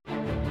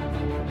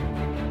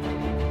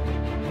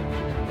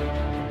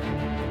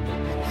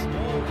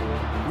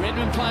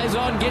Redmond plays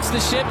on, gets the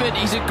shepherd.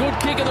 He's a good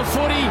kick of the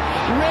footy.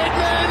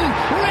 Redmond!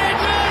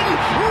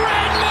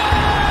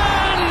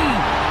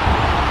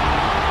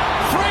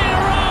 3 in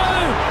a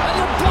row,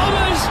 and the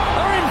Bombers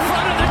are in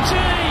front of the G.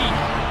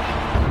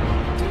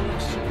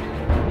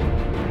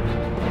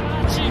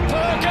 Archie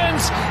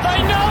Perkins,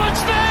 they know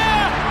it's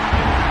there,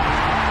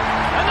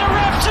 and the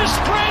rapture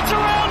spreads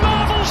around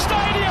Marvel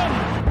Stadium.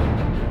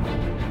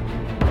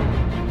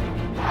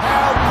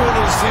 How good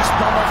is this,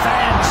 Bomber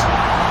fans?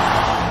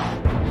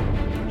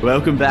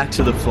 Welcome back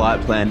to The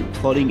Flight Plan,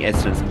 plotting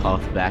Essendon's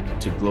path back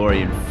to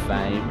glory and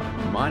fame.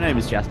 My name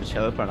is Jasper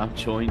Chelliper, and I'm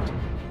joined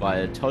by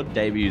a Todd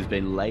Davey who's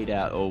been laid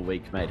out all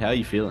week, mate. How are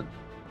you feeling?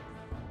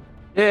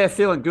 Yeah,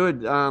 feeling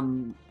good.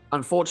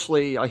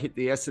 Unfortunately, I hit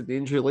the Essendon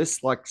injury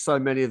list like so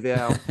many of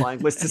our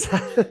playing listers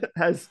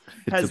has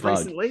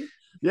recently.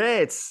 Yeah,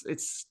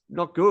 it's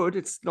not good.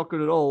 It's not good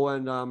at all.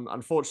 And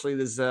unfortunately,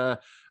 there's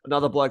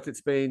another bloke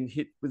that's been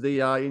hit with the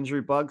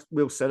injury bug,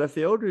 Will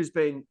Setterfield, who's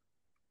been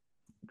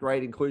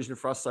great inclusion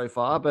for us so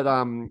far. But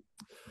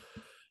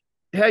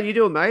how you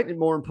doing, mate? And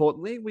more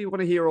importantly, we want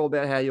to hear all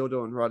about how you're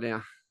doing right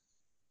now.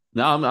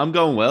 No, I'm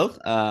going well.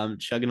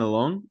 Chugging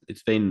along.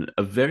 It's been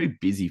a very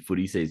busy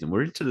footy season.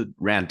 We're into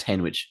round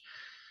 10, which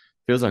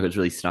feels like it's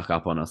really snuck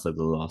up on us over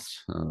the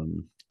last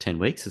 10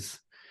 weeks. It's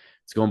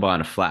gone by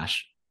in a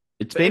flash.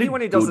 It's been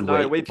anyone who doesn't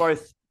know, we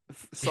both.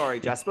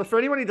 Sorry, Jasper. For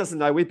anyone who doesn't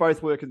know, we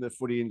both work in the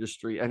footy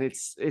industry, and it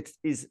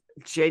is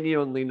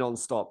genuinely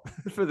non-stop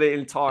for the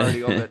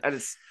entirety of it, and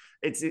it's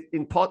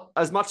in pot.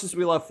 As much as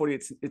we love footy,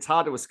 it's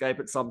hard to escape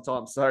it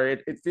sometimes. So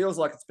it feels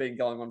like it's been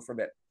going on for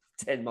about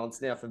 10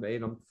 months now for me,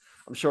 and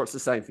I'm sure it's the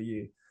same for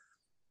you.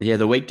 Yeah,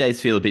 the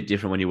weekdays feel a bit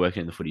different when you're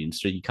working in the footy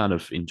industry. You kind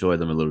of enjoy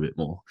them a little bit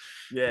more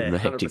than the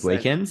hectic 100%.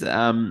 weekends.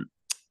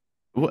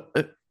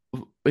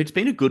 It's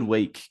been a good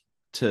week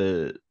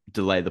to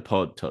delay the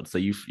pod, Todd. So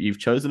you've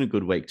chosen a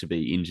good week to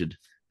be injured,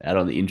 out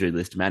on the injury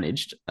list,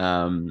 managed,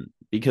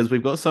 because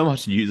we've got so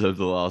much news over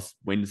the last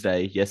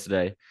Wednesday,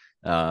 yesterday,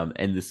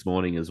 and this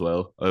morning as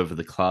well over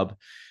the club.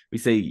 We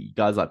see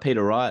guys like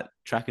Peter Wright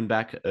tracking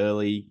back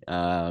early.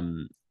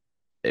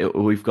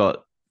 We've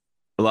got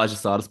Elijah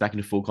Sardis back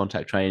into full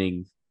contact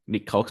training,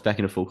 Nick Cox back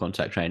into full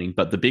contact training.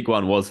 But the big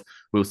one was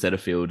Will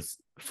Setterfield's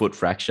foot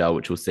fracture,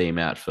 which will see him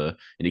out for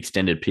an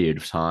extended period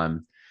of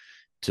time.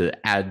 To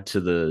add to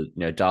the,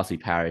 Darcy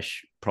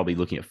Parish probably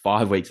looking at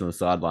 5 weeks on the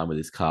sideline with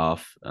his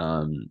calf.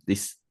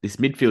 This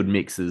midfield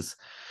mix is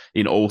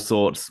in all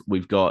sorts.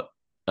 We've got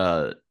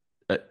a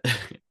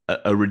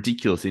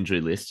ridiculous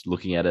injury list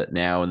looking at it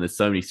now, and there's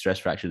so many stress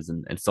fractures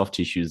and soft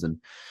tissues and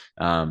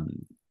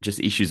just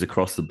issues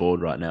across the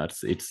board right now.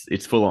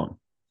 It's full on.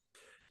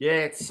 Yeah,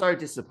 it's so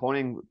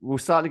disappointing. We're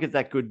starting to get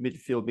that good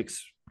midfield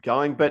mix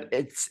going, but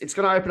it's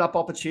going to open up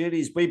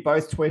opportunities. We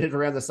both tweeted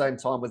around the same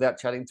time without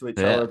chatting to each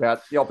other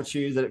about the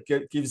opportunity that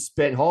it gives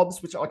Ben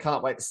Hobbs, which I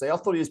can't wait to see. I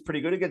thought he was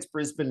pretty good against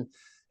Brisbane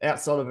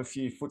outside of a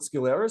few foot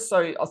skill errors.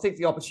 So I think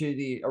the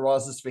opportunity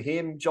arises for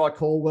him. Jai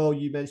Caldwell,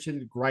 you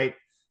mentioned, great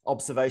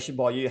observation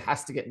by you,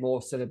 has to get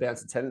more centre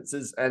bounce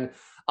attendances. And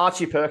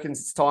Archie Perkins,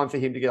 it's time for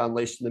him to get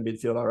unleashed in the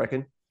midfield, I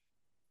reckon.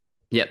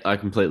 Yep, I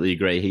completely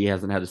agree. He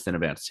hasn't had a centre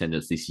bounce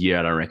attendance this year,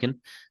 I don't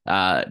reckon.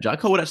 Jai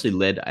Caldwell actually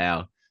led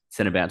our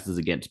centre bounces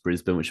against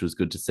Brisbane, which was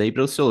good to see, but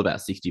it was still about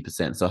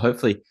 60%. So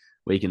hopefully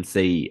we can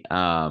see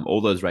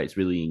all those rates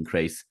really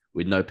increase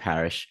with no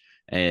Parish.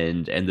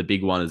 And the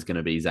big one is going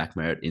to be Zach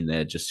Merritt in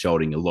there, just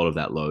shouldering a lot of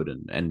that load.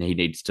 And he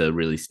needs to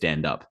really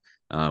stand up,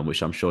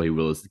 which I'm sure he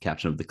will as the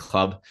captain of the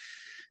club.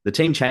 The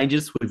team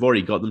changes. We've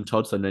already got them,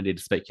 Todd, so no need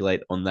to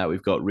speculate on that.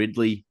 We've got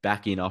Ridley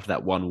back in after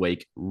that 1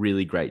 week.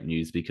 Really great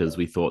news because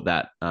we thought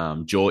that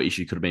jaw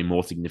issue could have been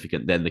more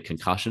significant than the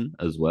concussion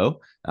as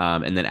well.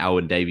 And then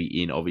Alwyn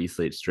Davey in,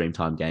 obviously, it's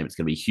Dreamtime game. It's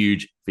going to be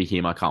huge for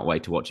him. I can't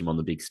wait to watch him on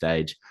the big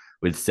stage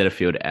with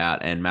Setterfield out,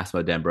 and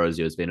Massimo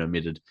D'Ambrosio has been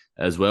omitted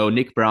as well.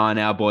 Nick Bryan,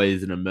 our boy,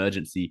 is an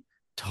emergency.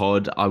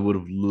 Todd, I would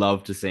have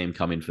loved to see him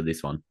come in for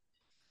this one.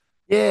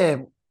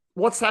 Yeah.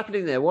 What's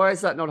happening there? Why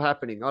is that not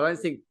happening? I don't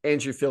think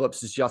Andrew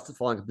Phillips is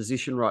justifying a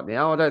position right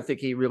now. I don't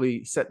think he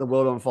really set the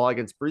world on fire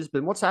against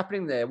Brisbane. What's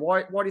happening there?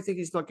 Why do you think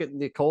he's not getting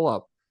the call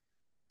up?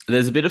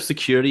 There's a bit of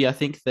security, I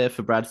think, there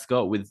for Brad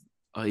Scott. With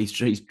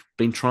he's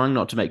been trying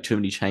not to make too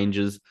many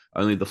changes.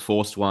 Only the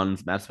forced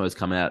ones. Massimo's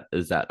come out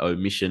as that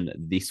omission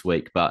this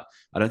week, but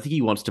I don't think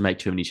he wants to make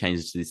too many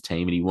changes to this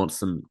team, and he wants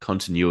some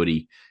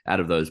continuity out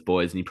of those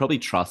boys, and he probably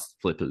trusts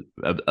Flip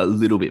a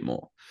little bit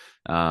more.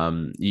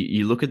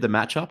 You look at the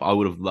matchup, I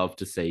would have loved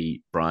to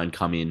see Brian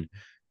come in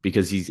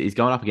because he's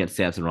going up against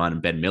Samson Ryan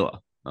and Ben Miller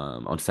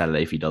on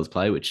Saturday if he does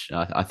play, which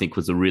I think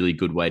was a really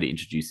good way to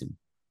introduce him.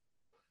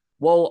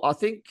 Well, I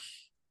think,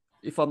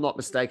 if I'm not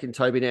mistaken,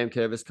 Toby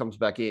Namkervis comes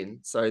back in.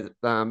 So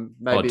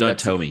maybe don't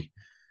tell me.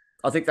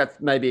 I think that's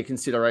maybe a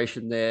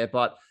consideration there.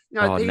 But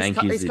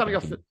he's coming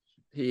off.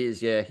 He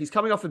is, yeah. He's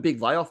coming off a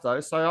big layoff though.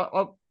 So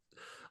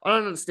I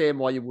don't understand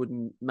why you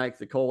wouldn't make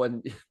the call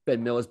when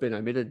Ben Miller's been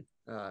omitted.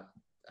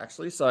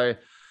 Actually, so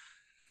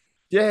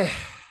yeah,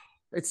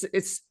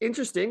 it's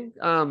interesting.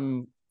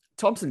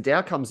 Thompson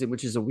Dow comes in,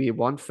 which is a weird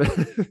one for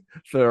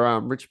for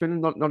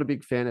Richmond. Not a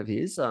big fan of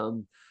his.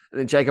 And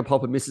then Jacob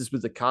Hopper misses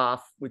with the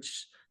calf,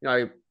 which,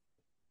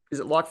 is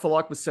it like for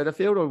like with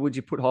Setterfield, or would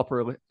you put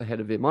Hopper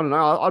ahead of him? I don't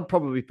know. I'd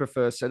probably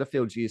prefer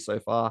Setterfield's year so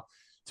far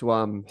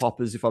to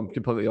Hopper's, if I'm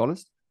completely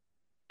honest.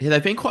 Yeah,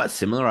 they've been quite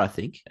similar, I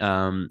think.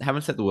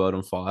 Haven't set the world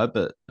on fire,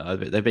 but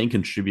they've been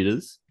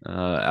contributors.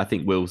 I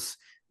think Will's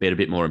been a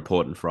bit more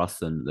important for us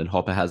than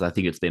Hopper has. I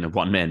think it's been a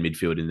one-man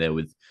midfield in there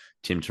with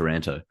Tim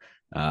Taranto.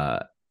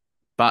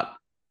 But,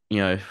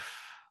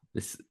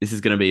 this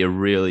is going to be a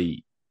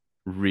really,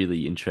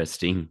 really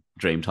interesting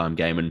Dreamtime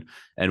game,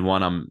 and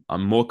one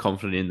I'm more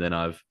confident in than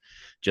I've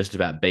just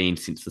about been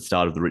since the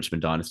start of the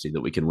Richmond dynasty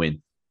that we can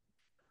win.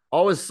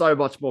 I was so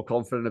much more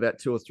confident about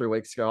 2 or 3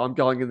 weeks ago. I'm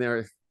going in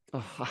there. I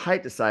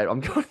hate to say it.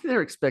 I'm going in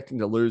there expecting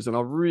to lose, and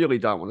I really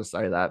don't want to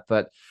say that.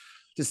 But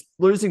just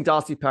losing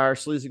Darcy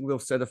Parish, losing Will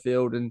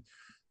Setterfield, and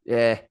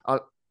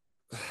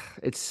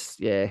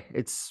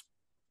it's.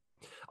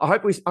 I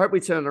hope we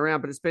turn it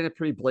around, but it's been a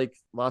pretty bleak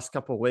last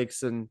couple of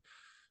weeks, and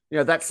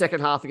that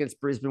second half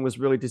against Brisbane was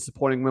really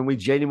disappointing when we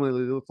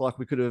genuinely looked like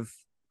we could have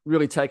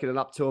really taken it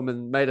up to them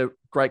and made a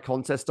great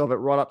contest of it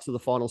right up to the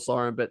final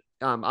siren. But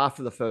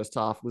after the first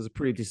half, it was a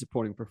pretty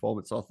disappointing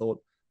performance, I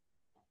thought.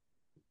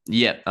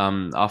 Yeah,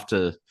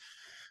 after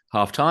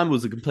halftime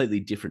was a completely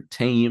different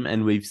team,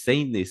 and we've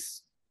seen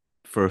this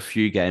for a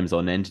few games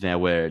on end now,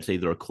 where it's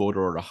either a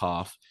quarter or a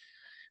half.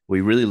 We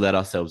really let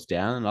ourselves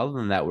down, and other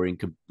than that,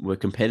 we're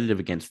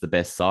competitive against the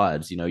best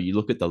sides. You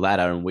look at the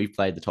ladder, and we've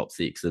played the top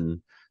 6,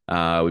 and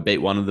we beat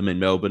one of them in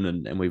Melbourne,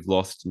 and we've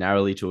lost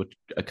narrowly to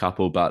a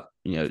couple. But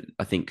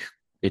I think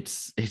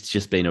it's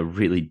just been a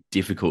really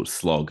difficult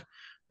slog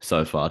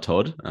so far,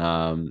 Todd,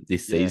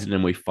 this season,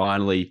 and we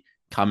finally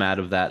come out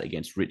of that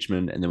against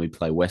Richmond, and then we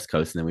play West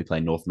Coast, and then we play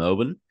North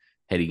Melbourne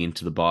heading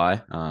into the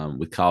bye,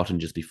 with Carlton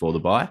just before the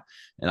bye.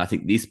 And I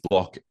think this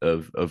block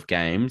of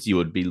games, you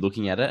would be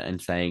looking at it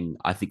and saying,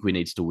 I think we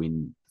need to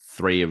win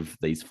 3 of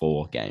these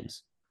 4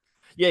 games.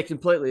 Yeah,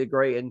 completely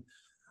agree. And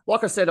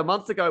like I said, a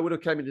month ago, I would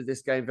have come into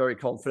this game very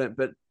confident,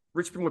 but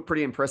Richmond were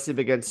pretty impressive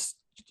against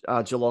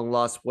Geelong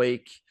last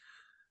week.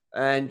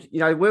 And,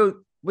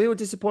 we were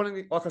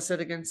disappointing, like I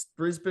said, against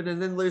Brisbane,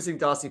 and then losing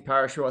Darcy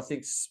Parish, who I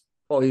think's,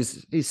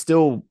 he's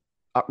still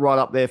right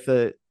up there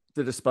for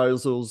the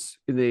disposals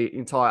in the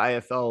entire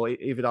AFL,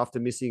 even after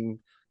missing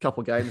a couple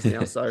of games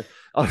now. So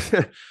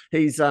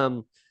he's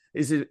an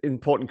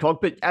important cog.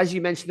 But as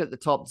you mentioned at the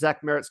top,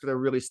 Zach Merritt's going to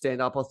really stand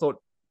up. I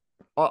thought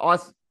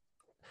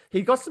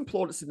he got some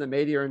plaudits in the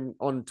media and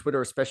on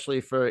Twitter,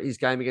 especially for his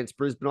game against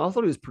Brisbane. I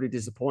thought he was pretty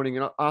disappointing,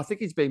 and I think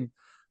he's been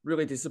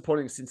really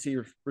disappointing since he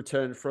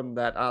returned from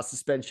that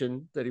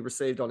suspension that he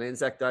received on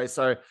Anzac Day.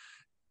 So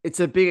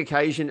it's a big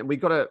occasion, and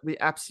we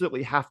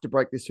absolutely have to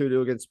break this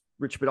hoodoo against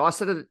Richmond. I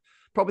said it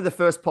probably the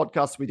first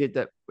podcast we did,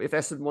 that if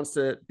Essendon wants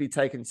to be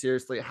taken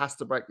seriously, it has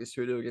to break this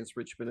hoodoo against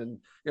Richmond,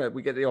 and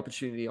we get the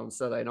opportunity on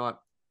Saturday night.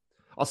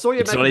 I saw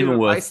you making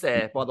a face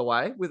there, by the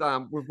way, with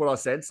what I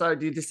said. So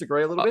do you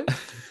disagree a little bit?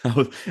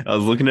 I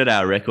was looking at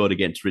our record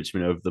against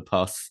Richmond over the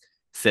past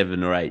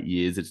 7 or 8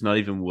 years. It's not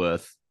even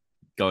worth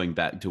going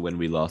back to when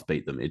we last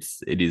beat them. It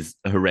is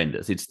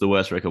horrendous. It's the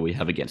worst record we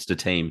have against a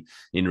team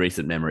in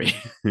recent memory.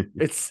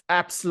 It's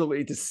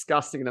absolutely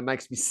disgusting, and it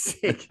makes me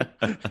sick.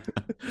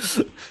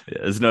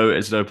 There's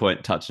no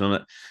point touching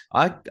on it.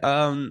 I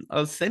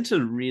was sent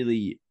a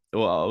really,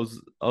 well,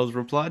 I was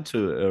replied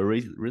to a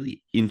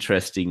really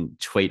interesting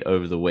tweet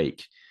over the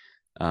week,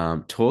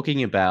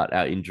 talking about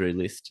our injury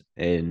list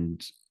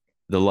and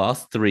the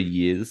last 3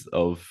 years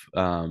of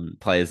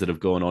players that have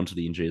gone onto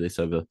the injury list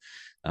over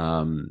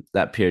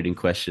that period in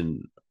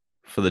question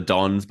for the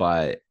Dons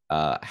by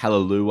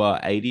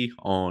Hallelujah80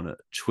 on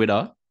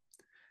Twitter.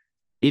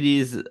 It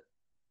is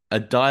a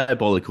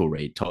diabolical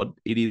read, Todd.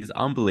 It is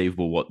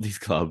unbelievable what this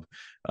club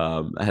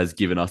has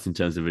given us in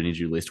terms of an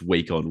injury list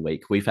week on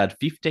week. We've had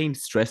 15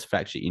 stress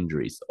fracture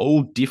injuries,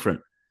 all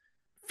different.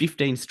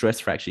 15 stress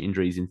fracture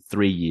injuries in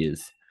 3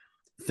 years.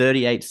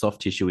 38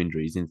 soft tissue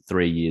injuries in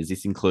 3 years.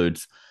 This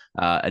includes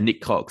a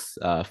Nick Cox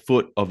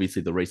foot,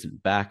 obviously the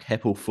recent back,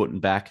 Heppel foot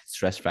and back,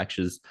 stress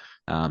fractures,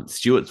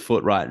 Stewart's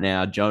foot right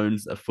now,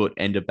 Jones a foot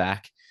and a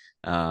back.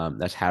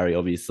 That's Harry,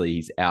 obviously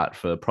he's out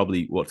for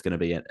probably what's going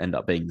to end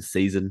up being the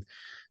season.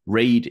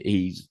 Reed,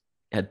 he's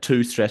had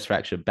 2 stress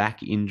fracture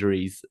back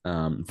injuries.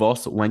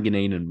 Voss,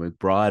 Wanganeen and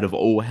McBride have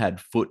all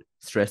had foot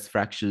stress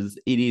fractures.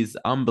 It is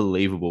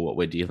unbelievable what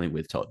we're dealing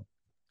with, Todd.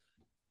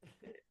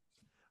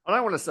 I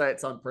don't want to say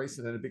it's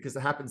unprecedented because it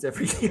happens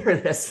every year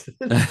in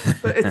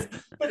Essendon,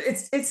 but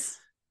it's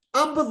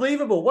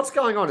unbelievable. What's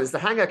going on? Is the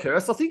Hangar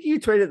curse? I think you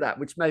tweeted that,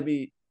 which made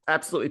me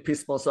absolutely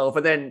piss myself,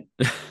 and then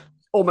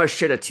almost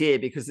shed a tear,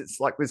 because it's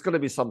like there's got to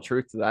be some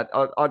truth to that.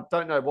 I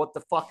don't know what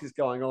the fuck is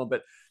going on,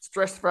 but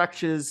stress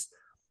fractures,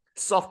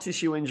 soft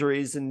tissue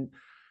injuries, and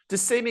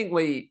just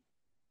seemingly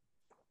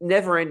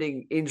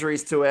never-ending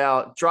injuries to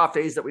our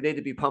draftees that we need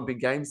to be pumping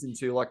games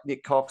into, like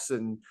Nick Cox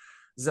and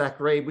Zach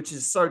Reed, which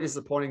is so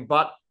disappointing.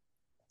 But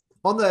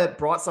on the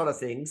bright side of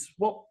things,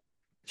 what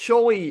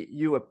surely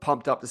you were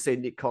pumped up to see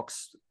Nick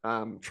Cox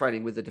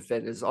training with the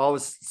defenders. I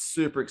was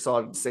super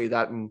excited to see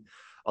that, and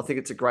I think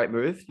it's a great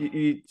move.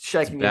 You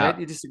shaking your head?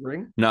 You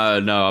disagreeing? No,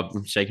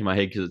 I'm shaking my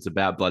head because it's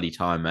about bloody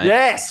time, mate.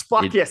 Yes,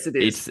 yes, it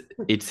is.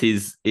 It's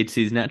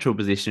his natural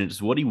position.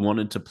 It's what he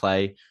wanted to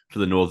play for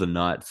the Northern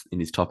Knights in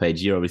his top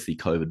age year. Obviously,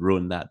 COVID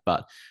ruined that,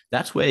 but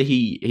that's where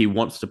he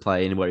wants to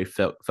play and where he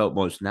felt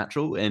most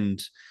natural. And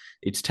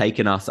it's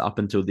taken us up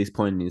until this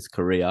point in his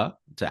career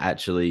to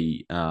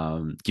actually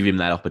give him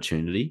that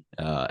opportunity.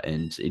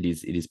 And it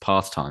is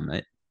past time,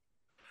 mate.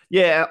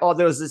 Yeah. Oh,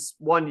 there was this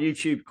one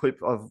YouTube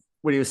clip of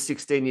when he was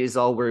 16 years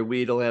old where he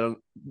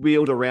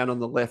wheeled around on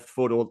the left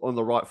foot or on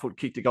the right foot,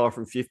 kicked a guy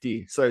from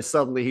 50. So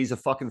suddenly he's a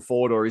fucking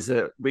forward or he's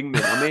a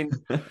wingman. I mean,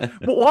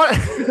 what?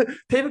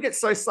 People get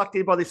so sucked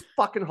in by these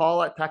fucking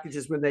highlight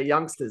packages when they're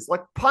youngsters.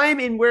 Like, pay him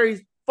in where he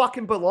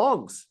fucking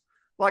belongs.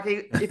 Like,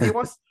 if he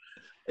wants...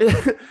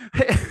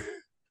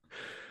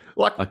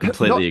 Like, I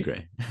completely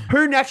agree.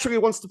 Who naturally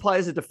wants to play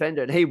as a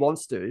defender? And he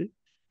wants to.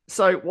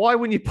 So why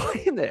wouldn't you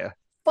play him there?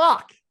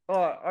 Fuck.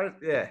 Oh,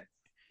 yeah.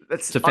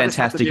 It's a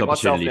fantastic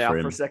opportunity for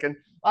him. For a second.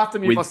 I have to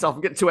mute myself.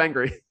 I'm getting too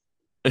angry.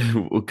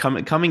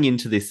 Coming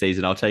into this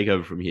season, I'll take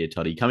over from here,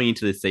 Toddy. Coming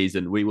into this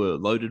season, we were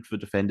loaded for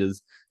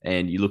defenders,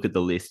 and you look at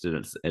the list,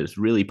 and it's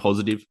really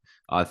positive.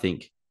 I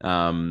think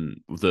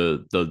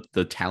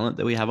the talent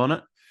that we have on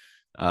it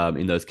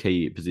in those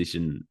key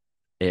position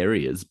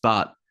areas,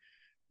 but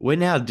we're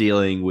now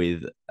dealing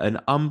with an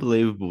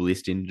unbelievable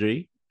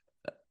injury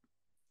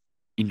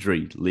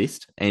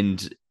list,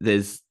 and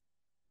there's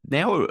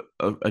now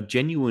a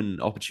genuine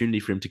opportunity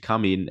for him to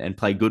come in and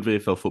play good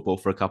VFL football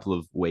for a couple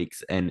of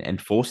weeks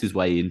and force his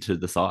way into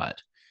the side.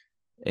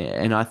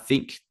 And I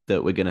think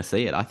that we're going to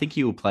see it. I think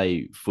he will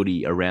play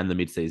footy around the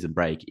mid-season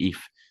break if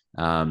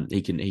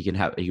he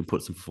can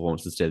put some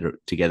performances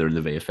together in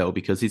the VFL,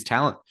 because his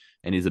talent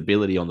and his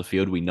ability on the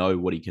field, we know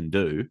what he can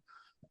do.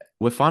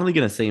 We're finally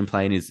going to see him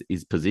play in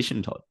his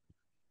position, Todd.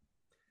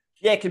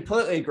 Yeah,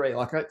 completely agree.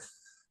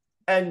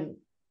 And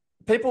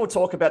people will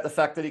talk about the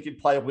fact that he can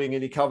play a wing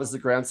and he covers the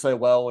ground so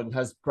well and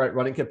has great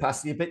running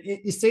capacity. But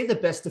you see the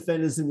best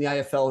defenders in the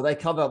AFL, they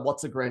cover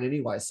lots of ground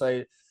anyway.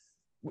 So,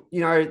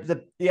 you know,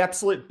 the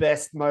absolute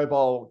best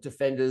mobile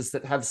defenders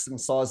that have some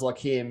size like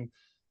him,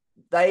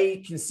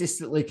 they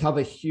consistently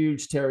cover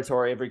huge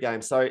territory every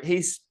game. So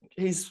he's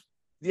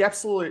the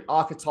absolute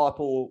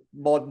archetypal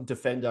modern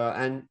defender.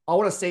 And I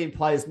want to see him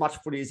play as much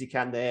footy as he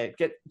can there,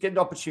 get an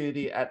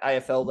opportunity at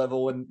AFL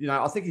level. And, you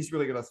know, I think he's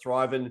really going to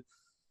thrive. And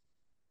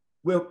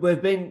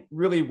we've been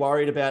really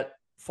worried about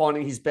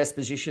finding his best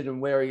position and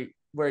where he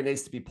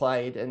needs to be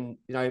played. And,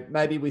 you know,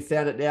 maybe we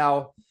found it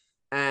now.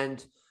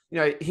 And, you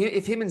know,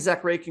 if him and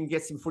Zachary can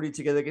get some footy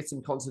together, get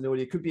some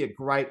continuity, it could be a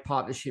great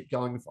partnership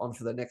going on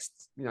for the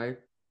next,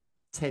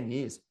 10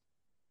 years.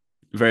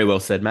 Very well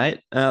said, mate.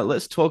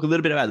 Let's talk a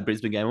little bit about the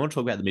Brisbane game. I want to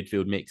talk about the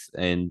midfield mix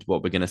and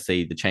what we're going to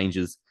see, the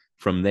changes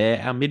from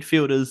there. Our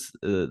midfielders,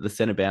 the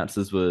centre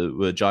bouncers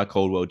were Jai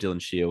Caldwell,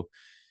 Dylan Shield,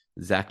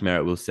 Zach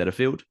Merritt, Will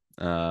Setterfield,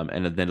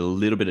 and then a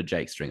little bit of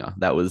Jake Stringer.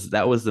 That was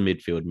the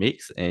midfield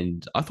mix,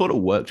 and I thought it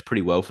worked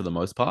pretty well for the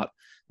most part.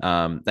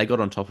 They got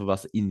on top of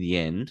us in the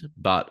end,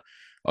 but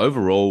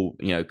overall,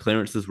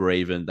 clearances were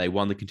even. They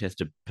won the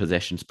contested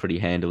possessions pretty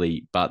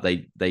handily, but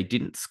they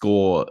didn't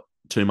score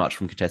too much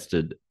from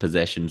contested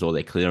possessions or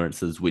their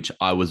clearances, which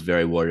I was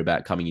very worried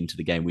about coming into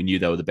the game. We knew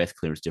they were the best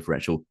clearance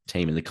differential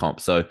team in the comp.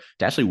 So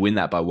to actually win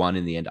that by one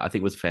in the end, I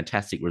think was a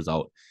fantastic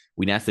result.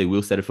 We now see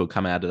Will Setterfield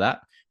come out of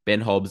that.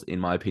 Ben Hobbs, in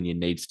my opinion,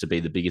 needs to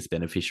be the biggest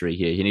beneficiary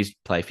here. He needs to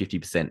play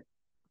 50%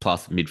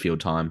 plus midfield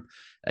time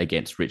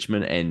against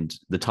Richmond, and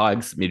the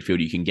Tigers midfield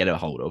you can get a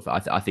hold of.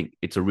 I think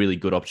it's a really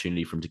good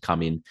opportunity for him to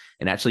come in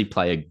and actually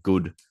play a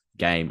good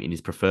game in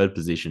his preferred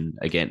position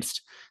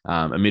against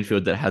a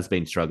midfield that has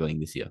been struggling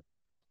this year.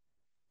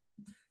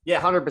 Yeah,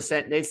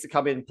 100% needs to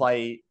come in and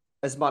play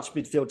as much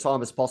midfield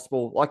time as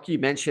possible. Like you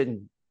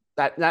mentioned,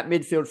 that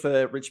midfield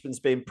for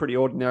Richmond's been pretty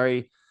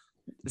ordinary.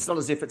 It's not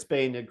as if it's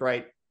been a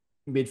great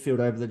midfield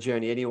over the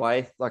journey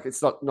anyway. Like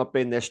it's not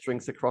been their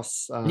strength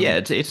across.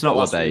 It's not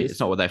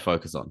what they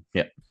focus on.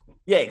 Yeah.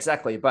 Yeah,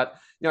 exactly. But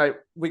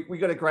we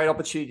got a great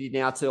opportunity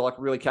now to like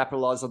really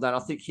capitalize on that. I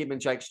think him and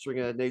Jake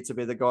Stringer need to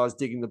be the guys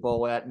digging the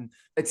ball out, and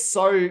it's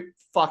so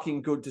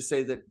fucking good to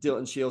see that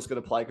Dylan Shield's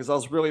going to play, because I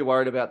was really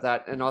worried about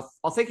that, and I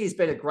think he's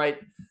been a great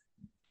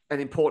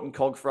and important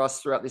cog for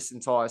us throughout this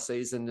entire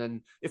season.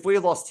 And if we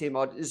had lost him,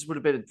 this would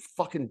have been a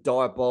fucking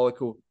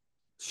diabolical,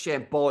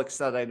 shambolic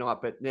Saturday night.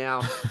 But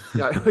now,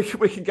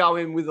 we can go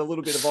in with a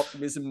little bit of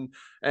optimism.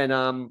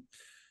 And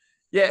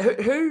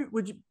who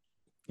would you?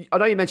 I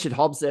know you mentioned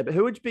Hobbs there, but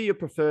who would be your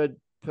preferred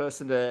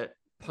person to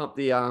pump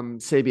the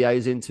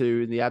CBAs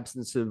into in the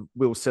absence of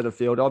Will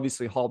Setterfield?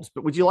 Obviously Hobbs,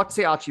 but would you like to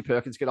see Archie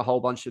Perkins get a whole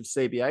bunch of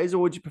CBAs, or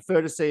would you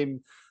prefer to see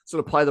him sort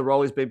of play the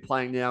role he's been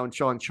playing now and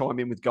try and chime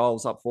in with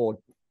goals up forward?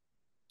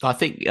 I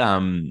think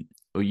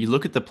you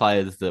look at the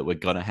players that we're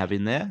going to have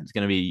in there. It's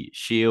going to be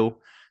Shield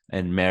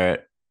and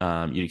Merritt.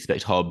 You'd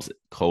expect Hobbs,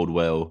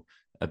 Caldwell,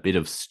 a bit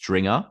of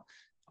Stringer.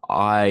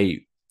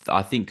 I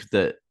think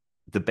that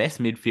the best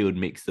midfield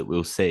mix that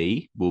we'll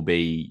see will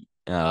be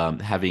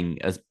having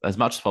as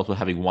much as possible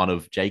having one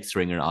of Jake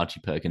Stringer and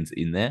Archie Perkins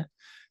in there.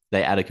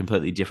 They add a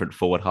completely different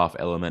forward half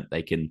element.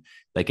 They can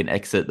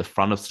exit the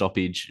front of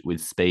stoppage with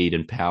speed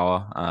and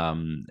power,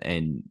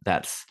 and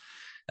that's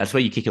where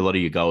you kick a lot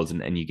of your goals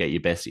and you get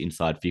your best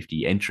inside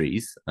 50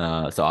 entries.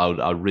 So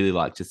I'd really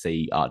like to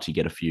see Archie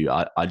get a few.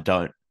 I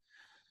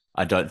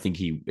don't think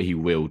he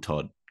will,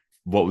 Todd.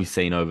 What we've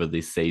seen over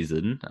this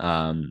season,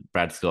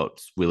 Brad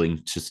Scott's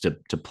willing just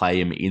to play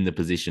him in the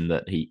position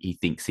that he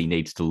thinks he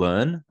needs to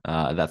learn.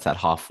 That's that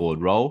half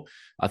forward role.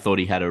 I thought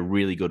he had a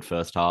really good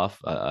first half.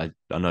 I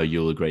know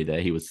you'll agree there.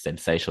 He was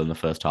sensational in the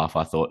first half,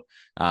 I thought.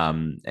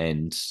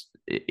 And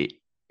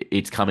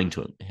it's coming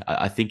to him.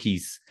 I think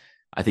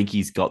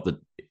he's got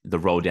the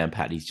roll down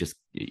pat. He's just,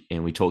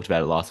 and we talked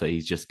about it last week,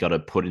 he's just got to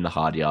put in the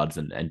hard yards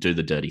and do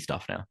the dirty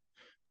stuff now.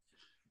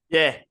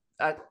 Yeah,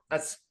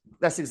 that's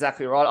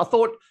exactly right. I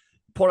thought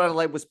Port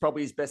Adelaide was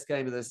probably his best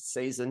game of the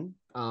season.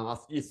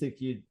 You think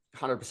you'd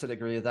 100%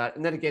 agree with that.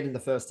 And then again in the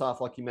first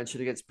half, like you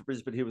mentioned, against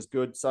Brisbane, he was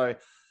good. So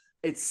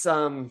it's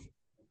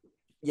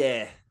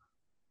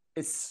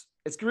it's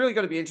really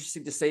going to be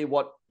interesting to see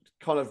what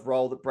kind of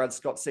role that Brad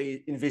Scott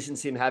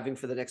envisions him having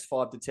for the next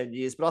 5 to 10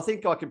 years. But I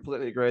think I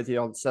completely agree with you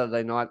on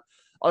Saturday night.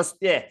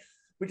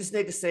 We just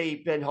need to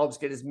see Ben Hobbs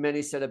get as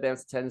many centre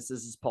bounce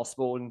attendances as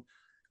possible. And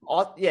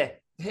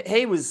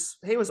he was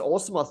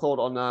awesome, I thought,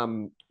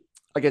 on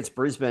against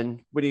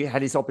Brisbane when he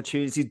had his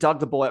opportunities. He dug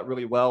the ball out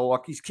really well.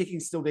 Like, his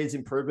kicking still needs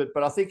improvement,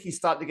 but I think he's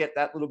starting to get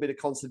that little bit of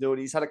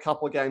continuity. He's had a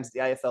couple of games at the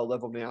AFL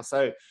level now.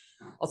 So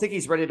I think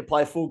he's ready to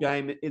play a full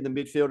game in the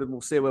midfield, and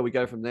we'll see where we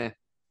go from there.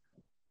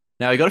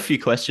 Now, we got a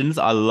few questions.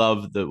 I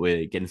love that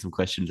we're getting some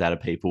questions out of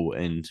people,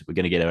 and we're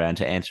going to get around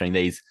to answering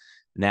these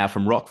now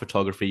from Rock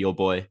Photography, your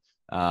boy.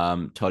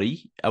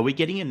 Toddy, are we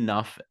getting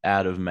enough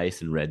out of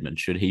Mason Redmond?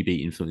 Should he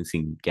be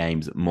influencing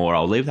games more?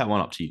 I'll leave that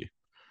one up to you.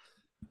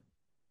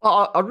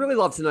 I'd really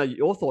love to know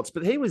your thoughts,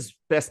 but he was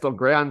best on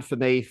ground for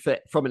me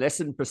from an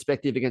Essendon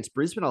perspective against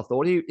Brisbane. I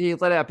thought he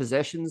led our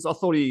possessions. I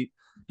thought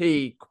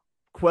he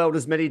quelled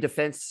as many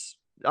defence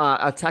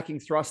attacking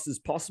thrusts as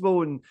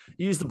possible and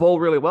used the ball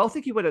really well. I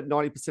think he went at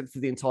 90% for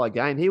the entire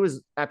game. He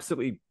was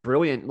absolutely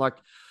brilliant. Like,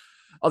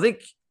 I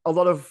think a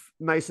lot of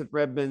Mason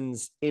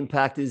Redmond's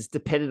impact is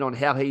dependent on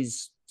how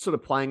he's sort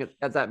of playing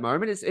at that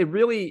moment. It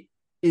really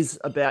is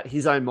about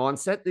his own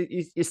mindset.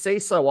 You see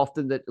so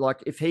often that,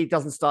 like, if he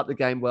doesn't start the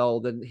game well,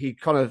 then he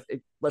kind of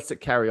lets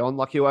it carry on.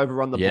 Like, he'll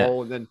overrun the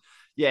ball, and then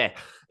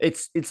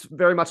it's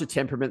very much a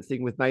temperament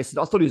thing with Mason.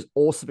 I thought he was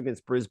awesome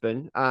against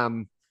Brisbane. I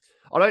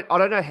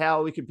don't know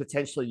how we could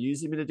potentially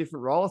use him in a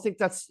different role. I think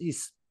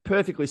he's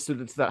perfectly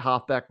suited to that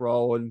halfback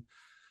role. And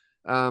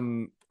I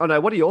don't know.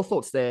 What are your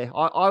thoughts there?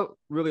 I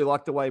really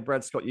like the way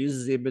Brad Scott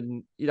uses him,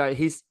 and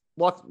he's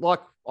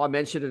like I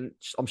mentioned, and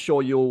I'm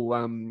sure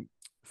you'll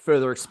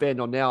further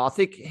expand on now. I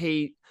think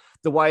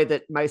the way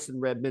that Mason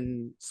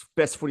Redmond's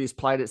best footy is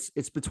played,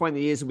 it's between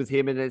the ears with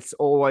him, and it's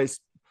always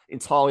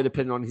entirely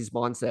dependent on his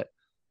mindset.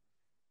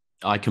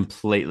 I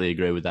completely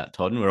agree with that,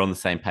 Todd. And we're on the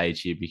same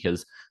page here,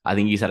 because I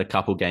think he's had a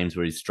couple games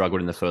where he's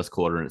struggled in the first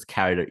quarter and it's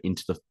carried it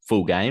into the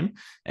full game.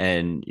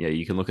 And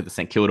you can look at the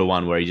St Kilda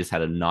one where he just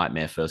had a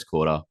nightmare first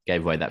quarter,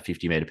 gave away that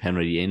 50-metre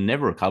penalty and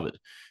never recovered.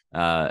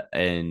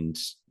 And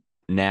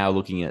now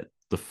looking at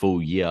the full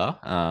year,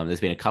 there's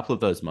been a couple of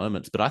those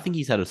moments, but I think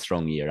he's had a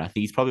strong year. I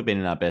think he's probably been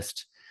in our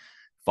best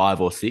 5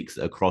 or 6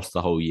 across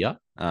the whole year.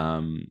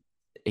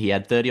 He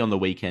had 30 on the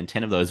weekend,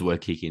 10 of those were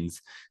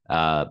kick-ins,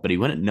 but he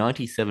went at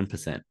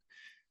 97%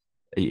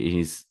 in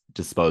his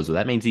disposal.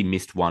 That means he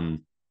missed one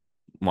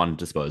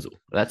disposal.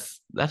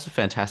 That's a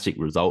fantastic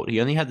result.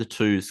 He only had the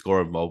 2 score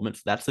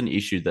involvements. That's an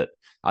issue that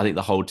I think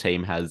the whole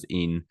team has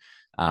in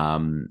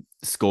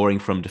scoring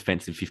from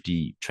defensive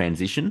 50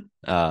 transition.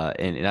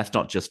 And that's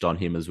not just on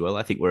him as well.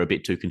 I think we're a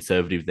bit too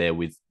conservative there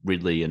with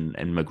Ridley and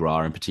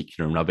McGrath in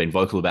particular. And I've been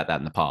vocal about that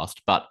in the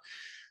past. But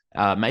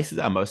Mason's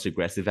our most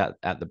aggressive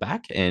at the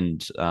back.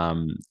 And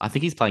I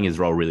think he's playing his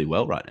role really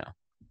well right now.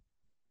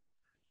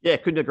 Yeah,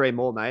 couldn't agree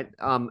more, mate.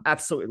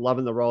 Absolutely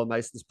loving the role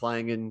Mason's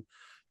playing. And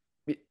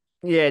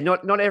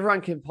not everyone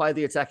can play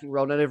the attacking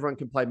role. Not everyone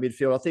can play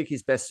midfield. I think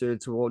he's best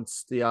suited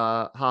towards the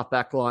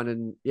half-back line.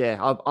 And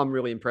I'm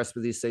really impressed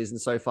with this season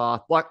so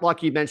far.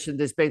 Like you mentioned,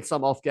 there's been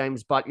some off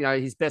games, but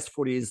his best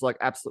footy is like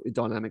absolutely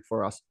dynamic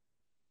for us.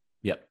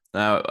 Yep.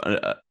 Now,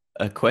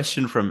 a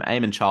question from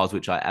Eamon Charles,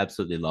 which I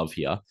absolutely love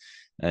here.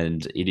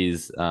 And it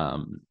is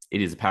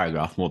a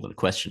paragraph more than a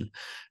question.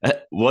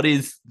 What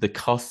is the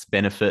cost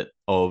benefit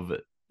of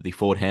the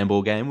forward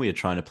handball game we are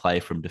trying to play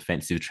from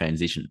defensive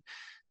transition?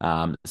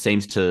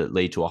 Seems to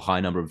lead to a high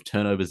number of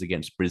turnovers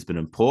against Brisbane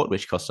and Port,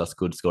 which cost us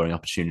good scoring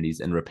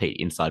opportunities and repeat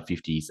inside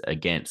 50s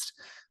against.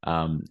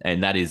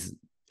 And that is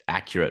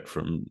accurate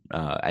from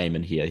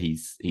Eamon here.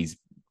 He's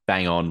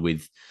bang on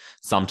with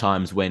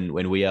sometimes when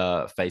we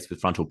are faced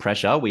with frontal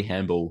pressure, we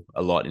handball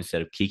a lot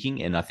instead of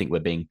kicking. And I think we're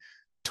being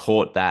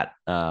taught that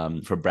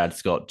from Brad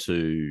Scott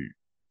to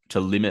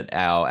limit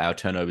our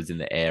turnovers in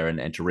the air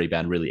and to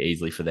rebound really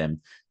easily for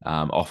them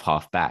off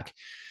half back.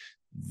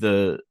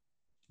 The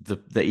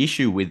the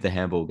issue with the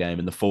handball game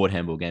and the forward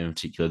handball game in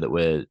particular that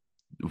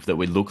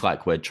we look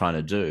like we're trying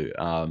to do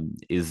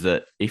is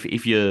that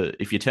if you're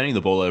turning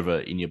the ball over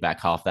in your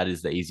back half, that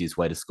is the easiest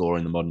way to score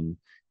in the modern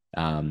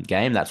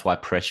game. That's why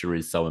pressure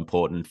is so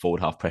important.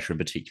 Forward half pressure in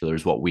particular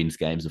is what wins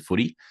games of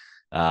footy,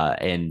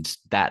 and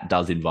that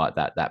does invite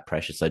that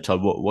pressure. So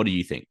Todd, what do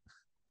you think?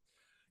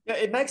 Yeah,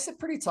 it makes it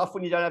pretty tough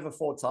when you don't have a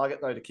forward target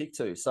though to kick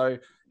to. So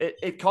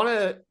it's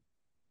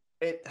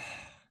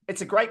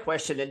a great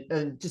question,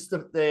 and just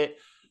the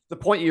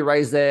point you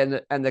raised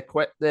there, and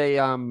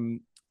the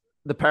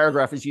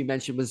paragraph as you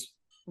mentioned was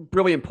a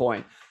brilliant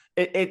point.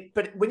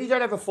 But when you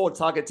don't have a forward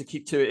target to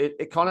kick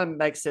to, it kind of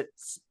makes it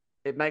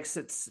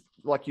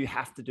like you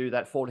have to do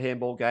that forward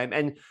handball game.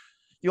 And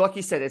like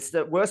you said, it's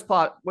the worst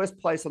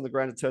place on the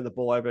ground to turn the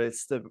ball over.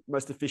 It's the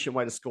most efficient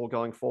way to score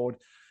going forward.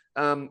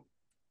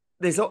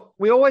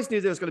 We always knew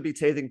there was going to be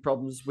teething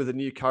problems with a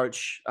new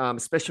coach,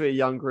 especially a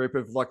young group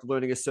of like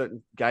learning a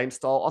certain game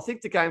style. I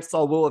think the game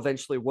style will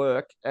eventually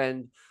work,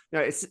 and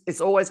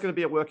it's always going to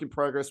be a work in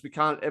progress. We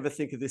can't ever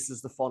think of this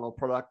as the final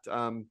product.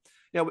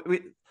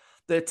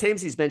 The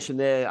teams he's mentioned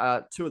there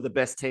are two of the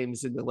best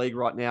teams in the league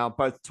right now,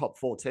 both top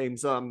 4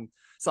 teams. So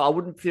I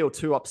wouldn't feel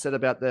too upset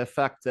about the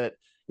fact that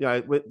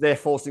they're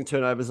forcing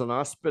turnovers on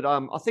us, but I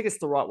think it's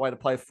the right way to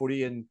play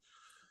footy. And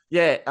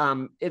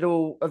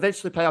it'll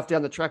eventually pay off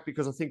down the track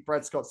because I think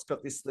Brad Scott's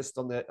got this list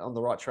on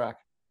the right track.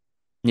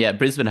 Yeah,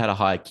 Brisbane had a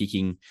higher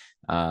kicking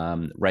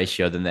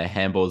ratio than their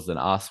handballs than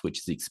us, which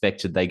is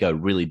expected. They go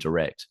really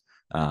direct.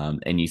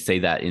 And you see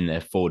that in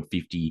their forward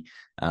 50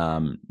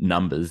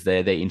 numbers.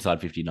 Their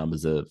inside 50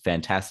 numbers are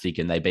fantastic,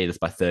 and they beat us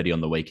by 30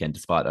 on the weekend,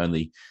 despite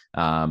only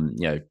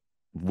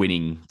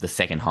winning the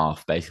second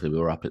half. Basically, we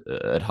were up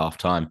at half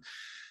time.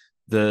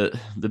 The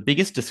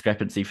biggest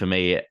discrepancy for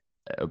me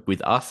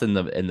with us and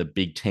the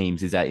big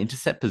teams is our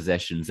intercept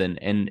possessions,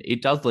 and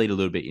it does lead a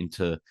little bit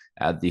into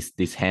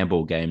this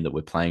handball game that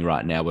we're playing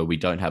right now, where we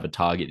don't have a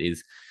target.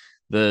 Is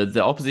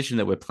the opposition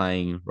that we're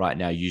playing right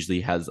now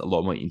usually has a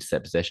lot more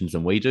intercept possessions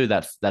than we do.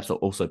 That's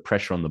also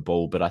pressure on the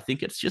ball, but I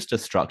think it's just a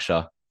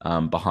structure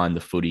behind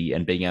the footy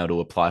and being able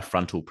to apply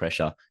frontal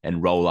pressure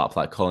and roll up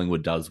like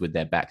Collingwood does with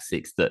their back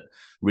six that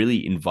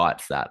really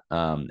invites that.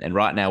 And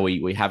right now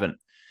we haven't.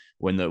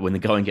 When the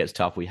going gets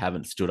tough, we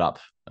haven't stood up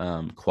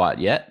quite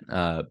yet.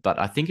 But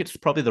I think it's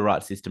probably the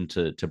right system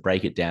to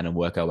break it down and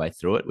work our way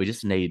through it. We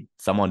just need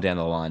someone down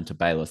the line to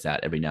bail us out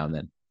every now and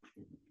then.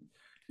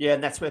 Yeah,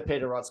 and that's where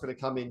Peter Wright's going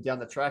to come in down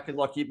the track. And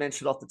like you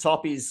mentioned off the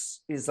top, he's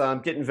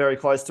getting very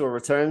close to a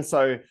return.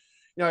 So,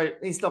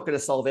 he's not going to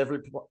solve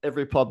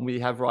every problem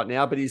we have right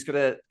now, but he's going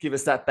to give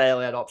us that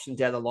bailout option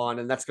down the line,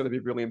 and that's going to be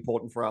really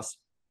important for us.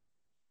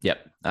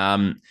 Yep.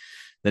 The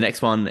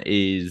next one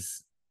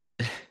is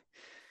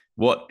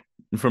what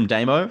from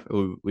Damo,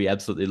 who we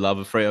absolutely love,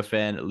 a Freo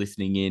fan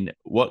listening in.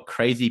 What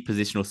crazy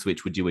positional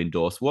switch would you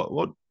endorse?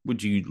 What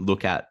would you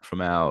look at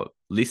from our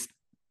list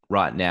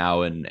right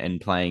now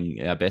and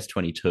playing our best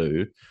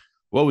 22?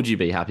 What would you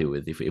be happy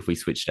with if we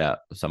switched out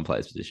some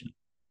player's position?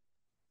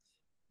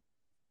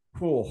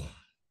 Cool.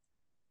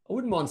 I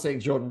wouldn't mind seeing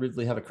Jordan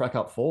Ridley have a crack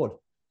up forward.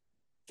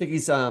 I think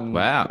he's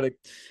wow.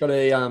 got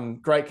a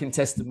great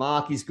contested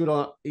mark. He's good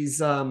on. He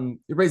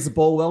reads the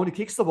ball well and he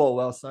kicks the ball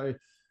well. So,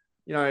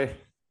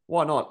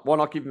 why not? Why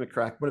not give him a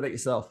crack? What about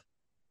yourself?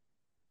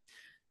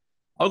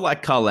 I would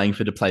like Carl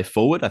Langford to play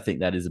forward. I think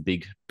that is a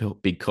big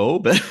call,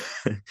 but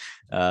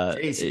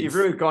Jeez, you've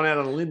really gone out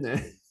on a limb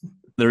there.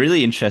 The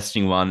really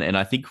interesting one, and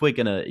I think we're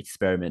going to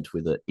experiment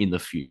with it in the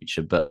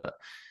future, but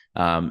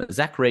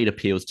Zach Reid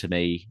appeals to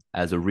me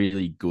as a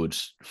really good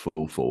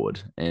full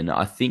forward. And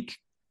I think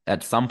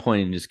at some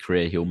point in his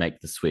career, he'll make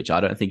the switch. I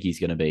don't think he's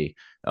going to be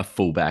a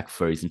fullback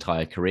for his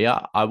entire career.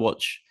 I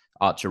watch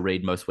Archer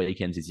Reid most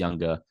weekends, his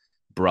younger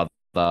brother.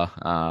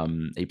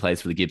 He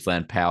plays for the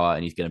Gippsland Power,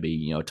 and he's going to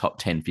be, a top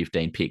 10,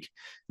 15 pick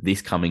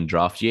this coming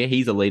draft year.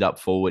 He's a lead up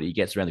forward. He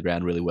gets around the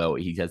ground really well.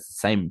 He has the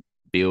same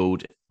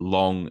build,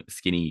 long,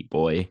 skinny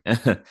boy.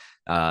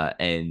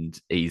 And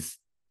he's,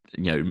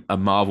 a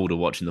marvel to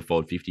watch in the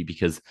forward 50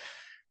 because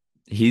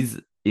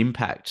his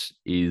impact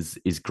is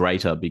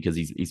greater because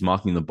he's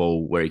marking the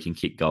ball where he can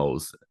kick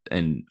goals.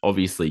 And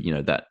obviously,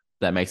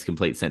 that makes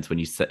complete sense when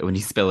you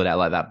spell it out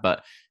like that.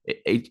 But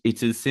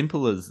it's as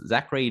simple as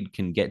Zach Reid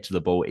can get to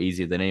the ball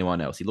easier than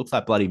anyone else. He looks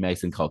like bloody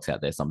Mason Cox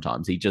out there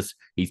sometimes.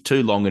 He's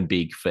too long and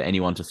big for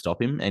anyone to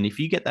stop him. And if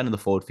you get that in the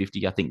forward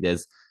 50, I think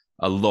there's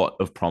a lot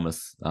of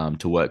promise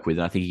to work with.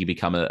 And I think he can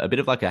become a bit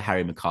of like a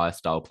Harry Mackay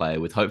style player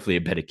with hopefully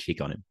a better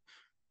kick on him.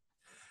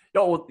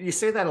 Yeah, well, you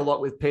see that a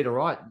lot with Peter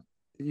Wright.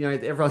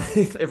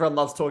 Everyone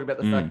loves talking about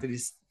the fact that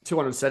he's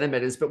 200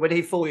 centimeters, but when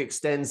he fully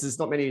extends, there's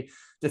not many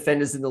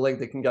defenders in the league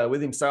that can go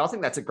with him. So I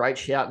think that's a great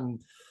shout. And,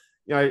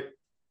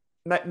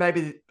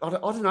 maybe, I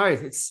don't know,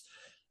 it's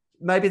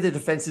maybe the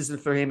defense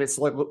isn't for him. It's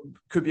like,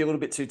 could be a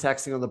little bit too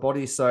taxing on the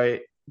body. So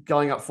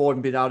going up forward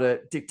and being able to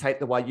dictate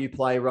the way you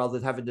play rather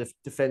than having to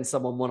defend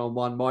someone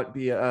one-on-one might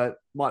be able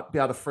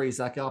to free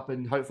Zach up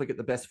and hopefully get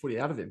the best footy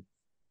out of him.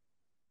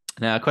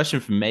 Now, a question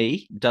from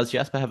me. Does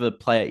Jasper have a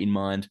player in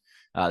mind?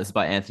 This is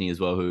by Anthony as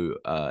well, who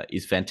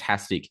is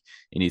fantastic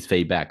in his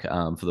feedback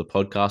for the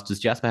podcast. Does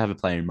Jasper have a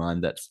player in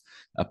mind that's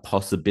a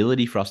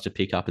possibility for us to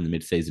pick up in the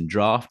mid-season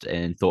draft,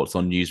 and thoughts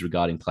on news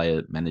regarding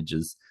player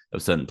managers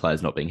of certain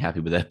players not being happy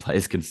with their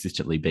players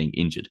consistently being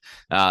injured?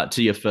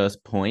 To your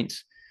first point,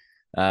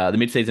 the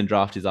mid-season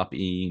draft is up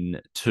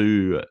in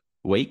 2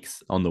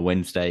 weeks on the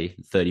Wednesday,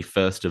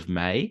 31st of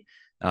May.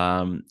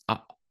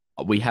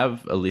 We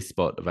have a list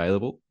spot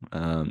available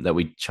that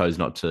we chose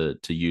not to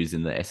use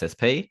in the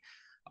SSP.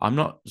 I'm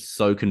not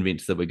so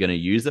convinced that we're going to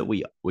use it.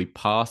 We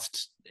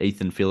passed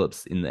Ethan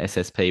Phillips in the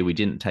SSP. We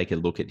didn't take a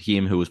look at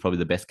him, who was probably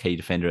the best key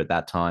defender at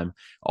that time.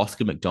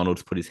 Oscar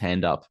McDonald's put his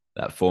hand up,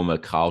 that former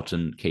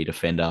Carlton key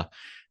defender.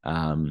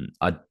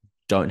 I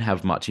don't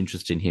have much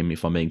interest in him,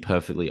 if I'm being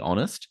perfectly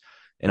honest.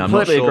 And I'm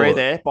not sure. Agree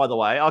there, by the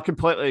way. I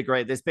completely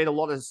agree. There's been a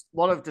lot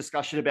of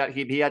discussion about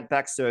him. He had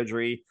back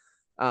surgery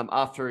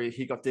after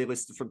he got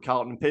delisted from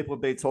Carlton. People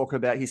have been talking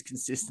about his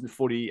consistent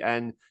footy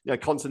and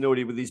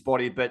continuity with his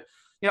body. But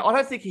I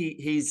don't think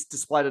he's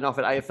displayed enough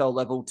at AFL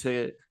level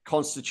to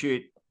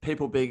constitute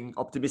people being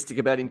optimistic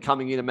about him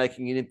coming in and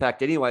making an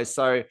impact anyway.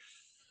 So,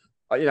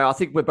 I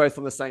think we're both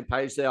on the same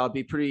page there. I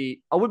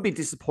wouldn't be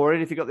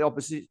disappointed if he got the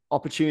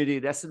opportunity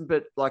at Essendon,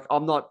 but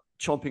I'm not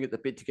chomping at the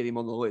bit to get him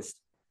on the list.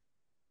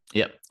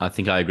 Yep, I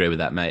think I agree with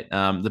that, mate.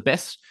 The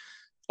best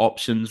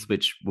options,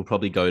 which will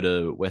probably go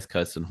to West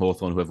Coast and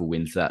Hawthorn, whoever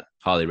wins that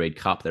Harley Reid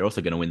Cup, they're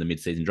also going to win the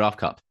mid-season draft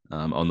cup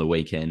on the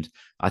weekend.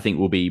 I think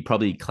will be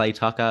probably Clay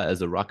Tucker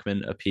as a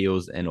ruckman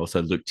appeals, and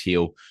also Luke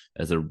Teal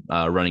as a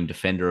running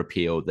defender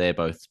appeal. They're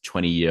both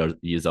 20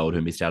 years old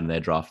who missed out on their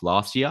draft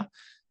last year.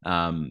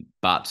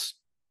 But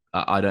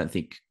I don't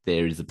think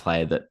there is a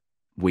player that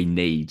we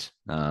need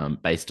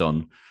based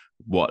on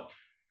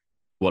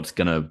what's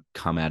going to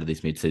come out of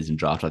this mid-season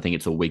draft. I think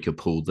it's a weaker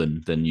pool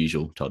than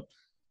usual, Todd.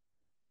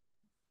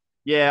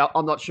 Yeah,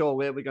 I'm not sure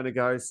where we're going to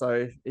go.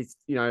 So it's,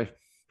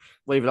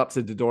 leave it up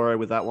to Dodoro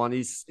with that one.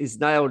 He's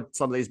nailed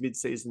some of these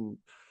mid-season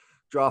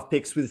draft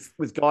picks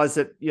with guys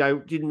that,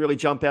 didn't really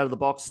jump out of the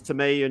box to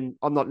me. And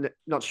I'm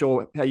not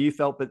sure how you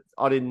felt, but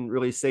I didn't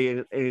really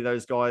see any of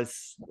those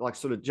guys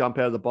sort of jump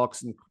out of the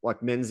box, and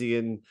like Menzies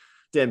and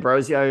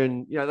D'Ambrosio.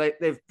 And,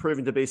 they've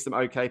proven to be some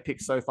okay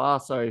picks so far.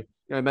 So,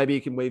 maybe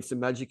you can weave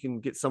some magic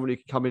and get somebody who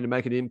can come in and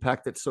make an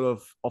impact that's sort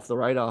of off the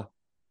radar.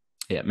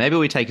 Yeah, maybe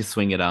we take a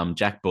swing at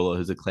Jack Buller,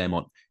 who's a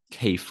Claremont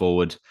key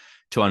forward,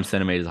 200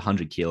 centimeters,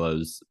 100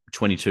 kilos,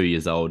 22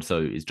 years old.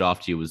 So his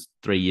draft year was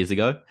 3 years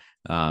ago.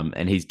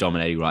 And he's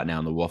dominating right now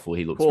in the waffle.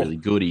 He looks really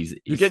good.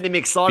 You're getting him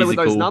excited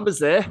physical. With those numbers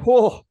there.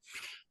 Oh.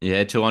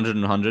 Yeah, 200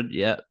 and 100.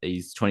 Yeah,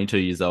 he's 22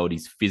 years old.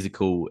 He's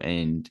physical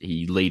and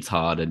he leads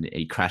hard and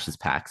he crashes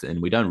packs.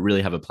 And we don't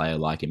really have a player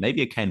like him.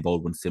 Maybe a Kane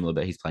Baldwin similar,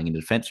 but he's playing in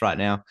defense right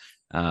now.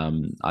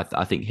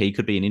 I think he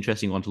could be an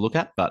interesting one to look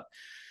at. But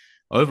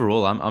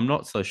overall, I'm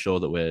not so sure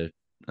that we're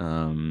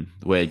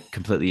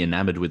completely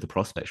enamored with the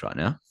prospects right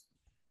now.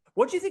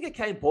 What do you think of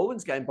Kane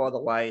Baldwin's game, by the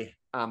way,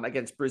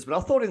 against Brisbane?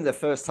 I thought in the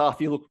first half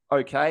he looked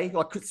okay.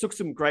 Took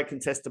some great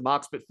contested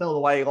marks, but fell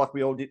away like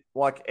we all did,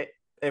 like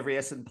every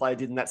Essendon player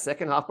did in that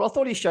second half. But I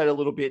thought he showed a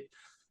little bit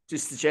to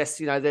suggest,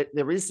 that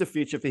there is a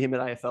future for him at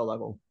AFL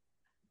level.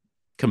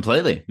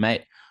 Completely,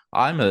 mate.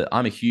 I'm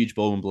a huge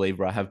Baldwin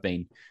believer. I have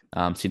been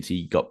since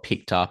he got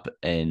picked up,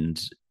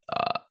 and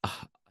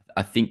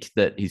I think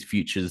that his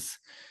future's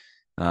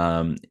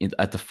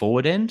at the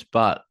forward end.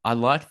 But I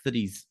like that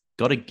he's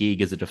got a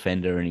gig as a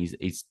defender, and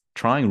he's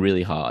trying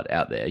really hard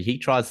out there. He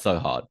tries so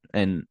hard,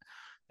 and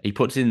he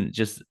puts in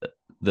just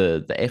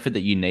the effort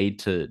that you need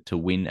to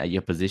win at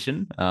your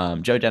position.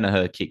 Joe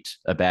Danaher kicked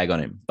a bag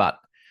on him, but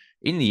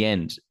in the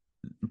end,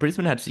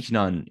 Brisbane had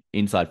 69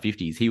 inside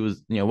 50s. He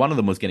was, one of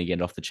them was going to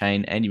get off the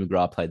chain. Andy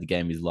McGrath played the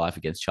game of his life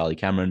against Charlie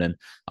Cameron, and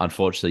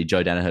unfortunately,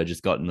 Joe Danaher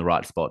just got in the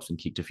right spots and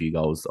kicked a few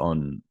goals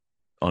on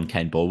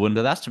Kane Baldwin.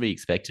 But that's to be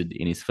expected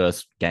in his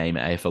first game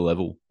at AFL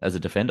level as a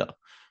defender.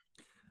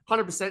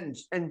 100%.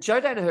 And Joe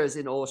Danaher is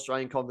in all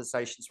Australian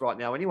conversations right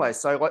now anyway.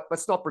 So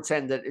let's not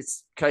pretend that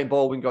it's Kane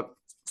Baldwin got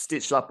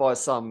stitched up by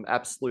some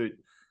absolute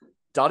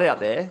dud out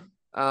there.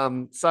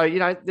 So,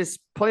 there's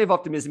plenty of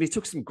optimism. He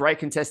took some great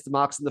contested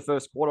marks in the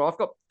first quarter. I've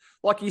got,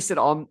 like you said,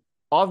 I'm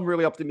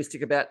really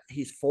optimistic about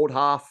his forward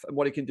half and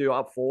what he can do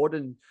up forward.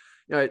 And,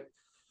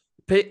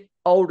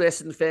 old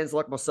Essendon fans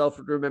like myself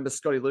would remember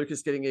Scotty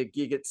Lucas getting a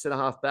gig at centre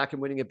half back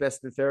and winning a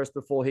best and fairest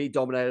before he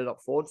dominated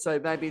up forward. So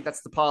maybe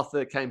that's the path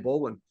for Kane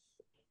Baldwin.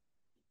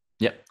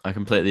 Yep, I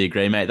completely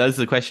agree, mate. Those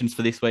are the questions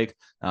for this week.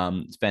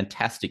 It's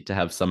fantastic to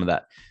have some of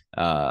that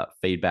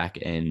feedback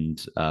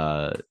and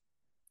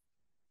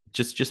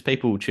just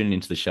people tuning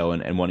into the show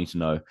and wanting to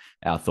know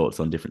our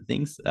thoughts on different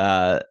things.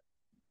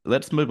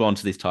 Let's move on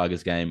to this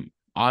Tigers game.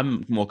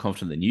 I'm more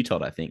confident than you,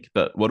 Todd, I think.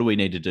 But what do we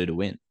need to do to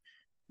win?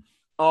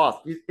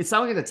 Oh, it's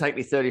only going to take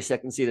me 30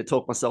 seconds here to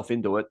talk myself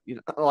into it.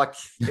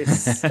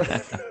 It's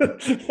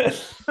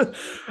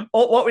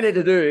what we need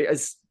to do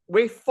is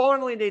we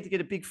finally need to get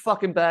a big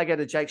fucking bag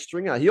out of Jake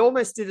Stringer. He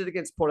almost did it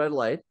against Port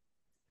Adelaide.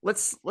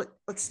 Let's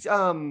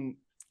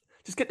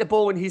Just get the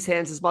ball in his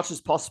hands as much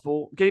as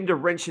possible. Get him to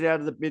wrench it out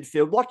of the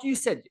midfield. Like you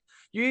said,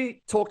 you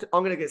talked.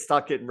 I'm going to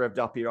start getting revved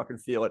up here. I can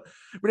feel it.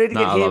 We need to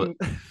get him.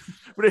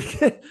 We need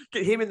to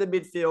get him in the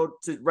midfield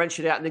to wrench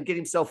it out, and then get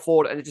himself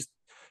forward and just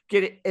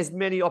get as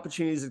many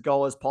opportunities of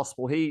goal as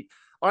possible.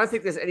 I don't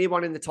think there's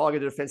anyone in the Tiger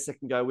defense that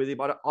can go with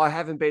him. I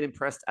haven't been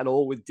impressed at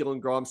all with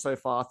Dylan Grimes so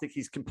far. I think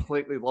he's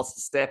completely lost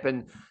a step,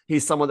 and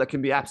he's someone that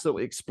can be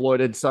absolutely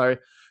exploited. So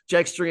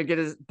Jake Stringer, get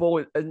his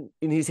ball in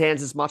his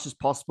hands as much as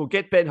possible.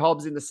 Get Ben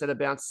Hobbs in the centre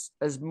bounce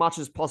as much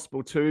as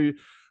possible too.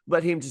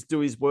 Let him just do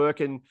his work,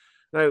 and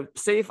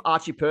see if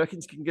Archie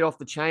Perkins can get off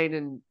the chain.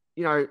 And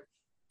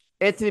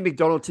Anthony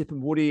McDonald, Tip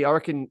and Woody, I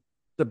reckon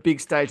the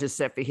big stage is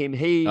set for him.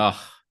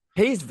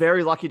 He's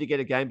very lucky to get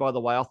a game, by the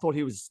way.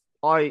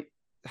 I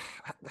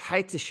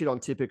hate to shit on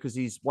Tipper because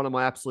he's one of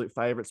my absolute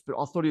favourites, but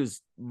I thought he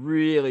was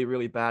really,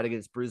 really bad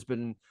against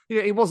Brisbane.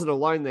 He wasn't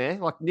alone there.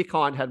 Like Nick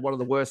Hind had one of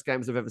the worst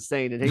games I've ever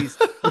seen, and he's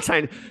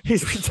retained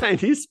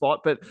his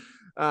spot. But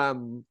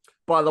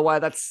by the way,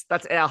 that's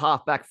our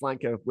half-back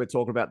flanker we're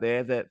talking about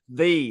there.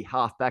 The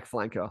half-back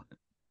flanker.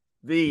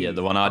 The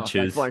one I'd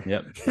choose.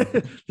 Yep.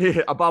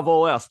 Yeah, above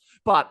all else.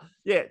 But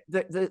yeah,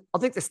 I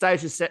think the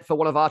stage is set for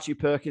one of Archie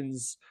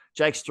Perkins,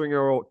 Jake Stringer,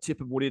 or Tip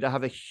and Woody to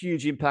have a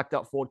huge impact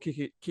up forward,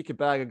 kick a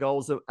bag of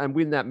goals and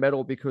win that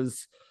medal,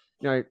 because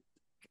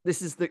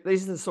these are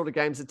the sort of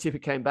games that Tipper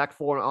came back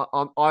for.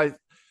 And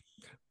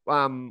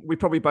we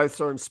probably both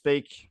saw him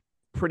speak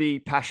pretty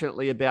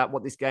passionately about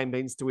what this game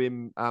means to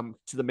him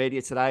to the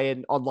media today,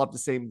 and I'd love to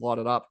see him light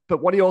it up.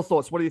 But what are your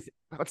thoughts?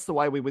 What's the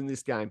way we win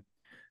this game?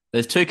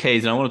 There's two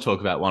keys, and I want to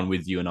talk about one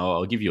with you, and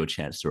I'll give you a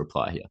chance to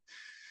reply here.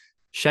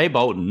 Shea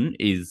Bolton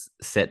is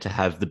set to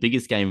have the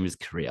biggest game of his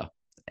career,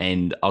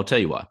 and I'll tell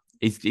you why.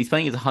 He's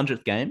playing his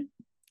 100th game.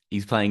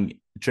 He's playing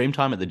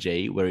Dreamtime at the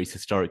G, where he's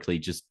historically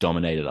just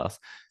dominated us,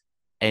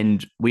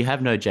 and we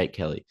have no Jake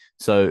Kelly.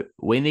 So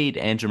we need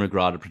Andrew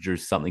McGrath to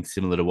produce something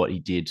similar to what he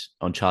did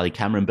on Charlie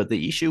Cameron. But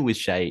the issue with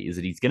Shea is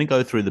that he's going to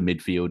go through the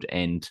midfield,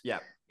 and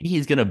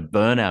he's going to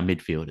burn our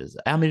midfielders.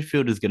 Our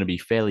midfield is going to be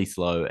fairly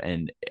slow,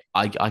 and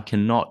I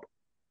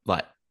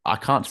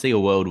can't see a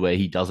world where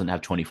he doesn't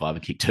have 25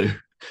 and kick two.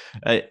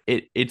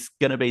 It's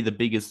going to be the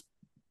biggest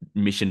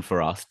mission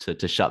for us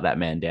to shut that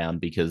man down,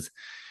 because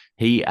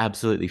he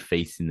absolutely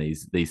feasts in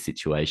these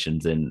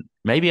situations. And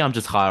maybe I'm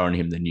just higher on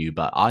him than you,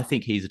 but I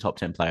think he's a top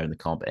 10 player in the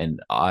comp,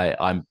 and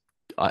I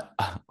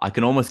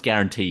can almost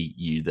guarantee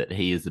you that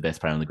he is the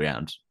best player on the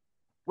ground.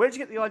 Where'd you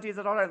get the idea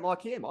that I don't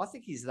like him? I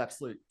think he's an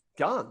absolute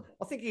gun.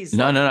 I think he's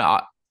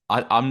no.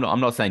 I'm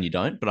not saying you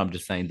don't, but I'm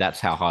just saying that's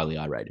how highly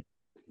I rate him.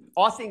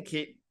 I think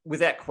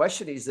without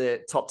question, he's a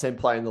top 10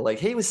 player in the league.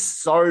 He was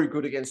so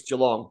good against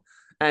Geelong,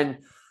 and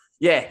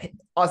I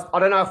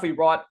don't know if we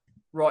write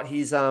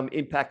his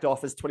impact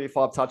off as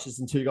 25 touches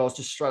and 2 goals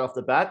just straight off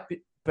the bat,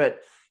 but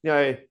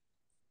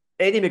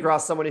Andy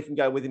McGrath's someone who can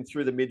go with him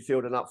through the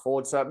midfield and up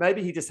forward. So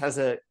maybe he just has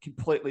a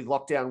completely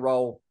lockdown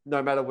role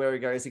no matter where he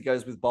goes. He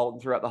goes with Bolton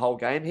throughout the whole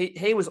game.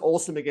 He was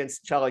awesome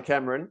against Charlie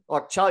Cameron.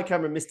 Like, Charlie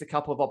Cameron missed a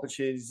couple of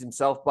opportunities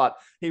himself, but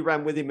he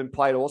ran with him and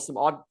played awesome.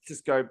 I'd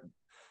just go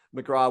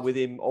McGrath with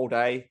him all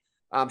day.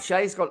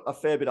 Shea's got a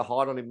fair bit of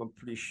height on him, I'm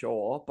pretty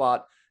sure.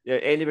 But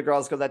Andy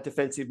McGrath's got that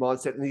defensive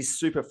mindset, and he's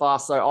super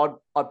fast. So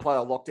I'd play a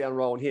lockdown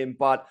role on him.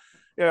 But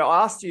I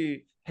asked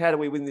you, how do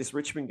we win this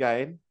Richmond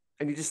game?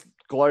 And you just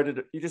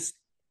gloated. You just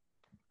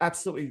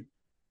absolutely.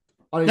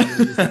 I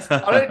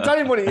don't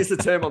even want to use the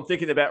term I'm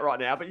thinking about right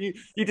now. But you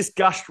just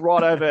gushed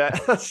right over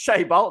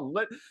Shea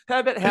Bolton. How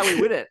about how we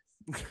win it?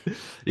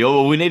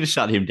 Well, we need to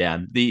shut him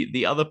down.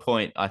 The other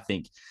point, I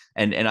think,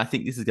 and I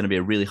think this is going to be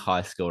a really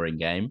high scoring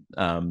game.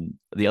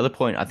 The other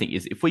point, I think,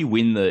 is if we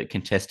win the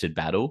contested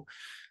battle,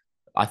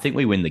 I think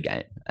we win the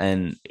game.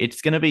 And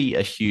it's going to be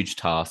a huge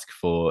task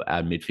for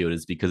our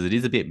midfielders because it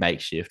is a bit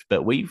makeshift,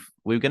 but we're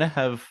going to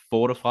have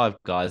 4 to 5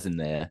 guys in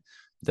there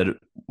that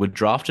were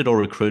drafted or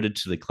recruited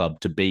to the club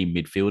to be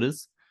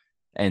midfielders.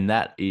 And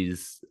that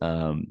is,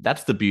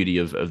 that's the beauty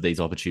of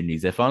these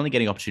opportunities. They're finally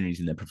getting opportunities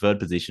in their preferred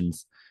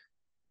positions,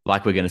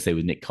 like we're going to see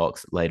with Nick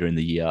Cox later in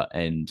the year.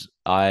 And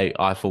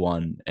I for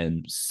one,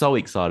 am so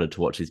excited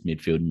to watch this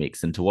midfield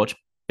mix and to watch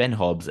Ben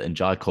Hobbs and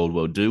Jai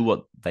Caldwell do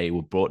what they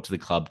were brought to the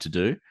club to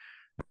do.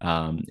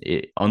 On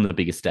the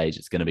biggest stage,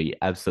 it's going to be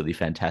absolutely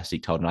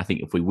fantastic, Todd. And I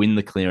think if we win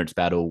the clearance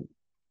battle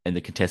and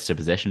the contested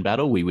possession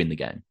battle, we win the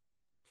game.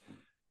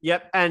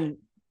 Yep. And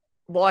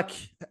like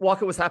it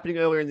was happening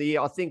earlier in the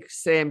year, I think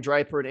Sam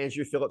Draper and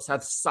Andrew Phillips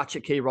have such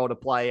a key role to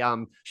play.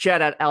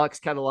 Shout out Alex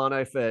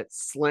Catalano for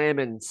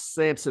slamming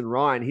Samson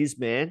Ryan, his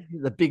man,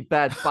 the big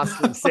bad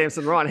bustling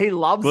Samson Ryan. He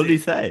loves What did he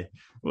say?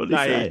 What did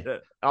he say?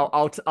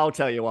 I'll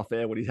tell you off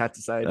air what he had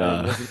to say.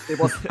 No,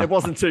 it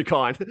wasn't too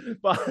kind.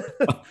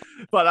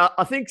 But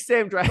I think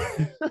Sam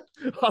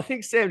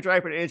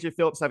Draper and Andrew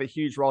Phillips have a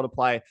huge role to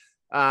play.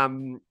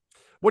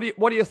 What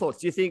are your thoughts?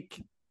 Do you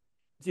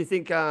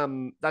think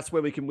that's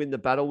where we can win the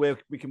battle, where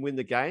we can win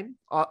the game?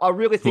 I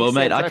really think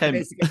Sam Draper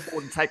needs to get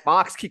forward and take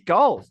marks, kick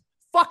goals.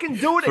 Fucking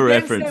do it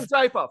again, Sam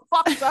Draper.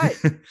 Fuck's sake.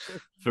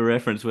 For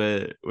reference,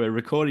 we're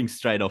recording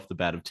straight off the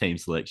bat of team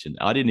selection.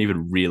 I didn't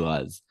even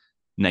realize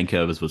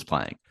Nankervis was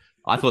playing.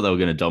 I thought they were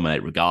going to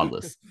dominate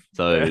regardless.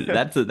 So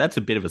that's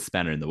a bit of a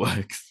spanner in the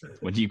works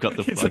when you've got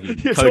the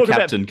fucking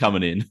co-captain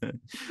coming in.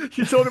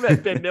 You're talking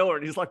about Ben Miller,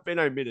 and he's like, Ben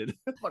omitted.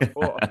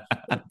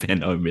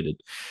 Ben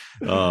omitted.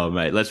 Oh,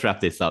 mate, let's wrap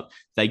this up.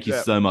 Thank you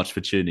so much for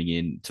tuning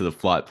in to the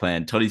flight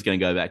plan. Toddy's going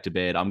to go back to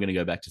bed. I'm going to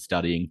go back to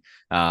studying.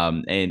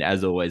 And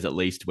as always, at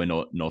least we're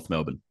not North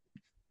Melbourne.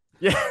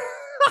 Yeah.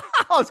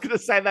 I was going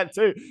to say that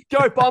too.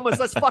 Go Bombers.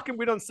 Let's fucking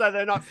win on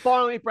Saturday night.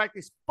 Finally break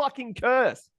this fucking curse.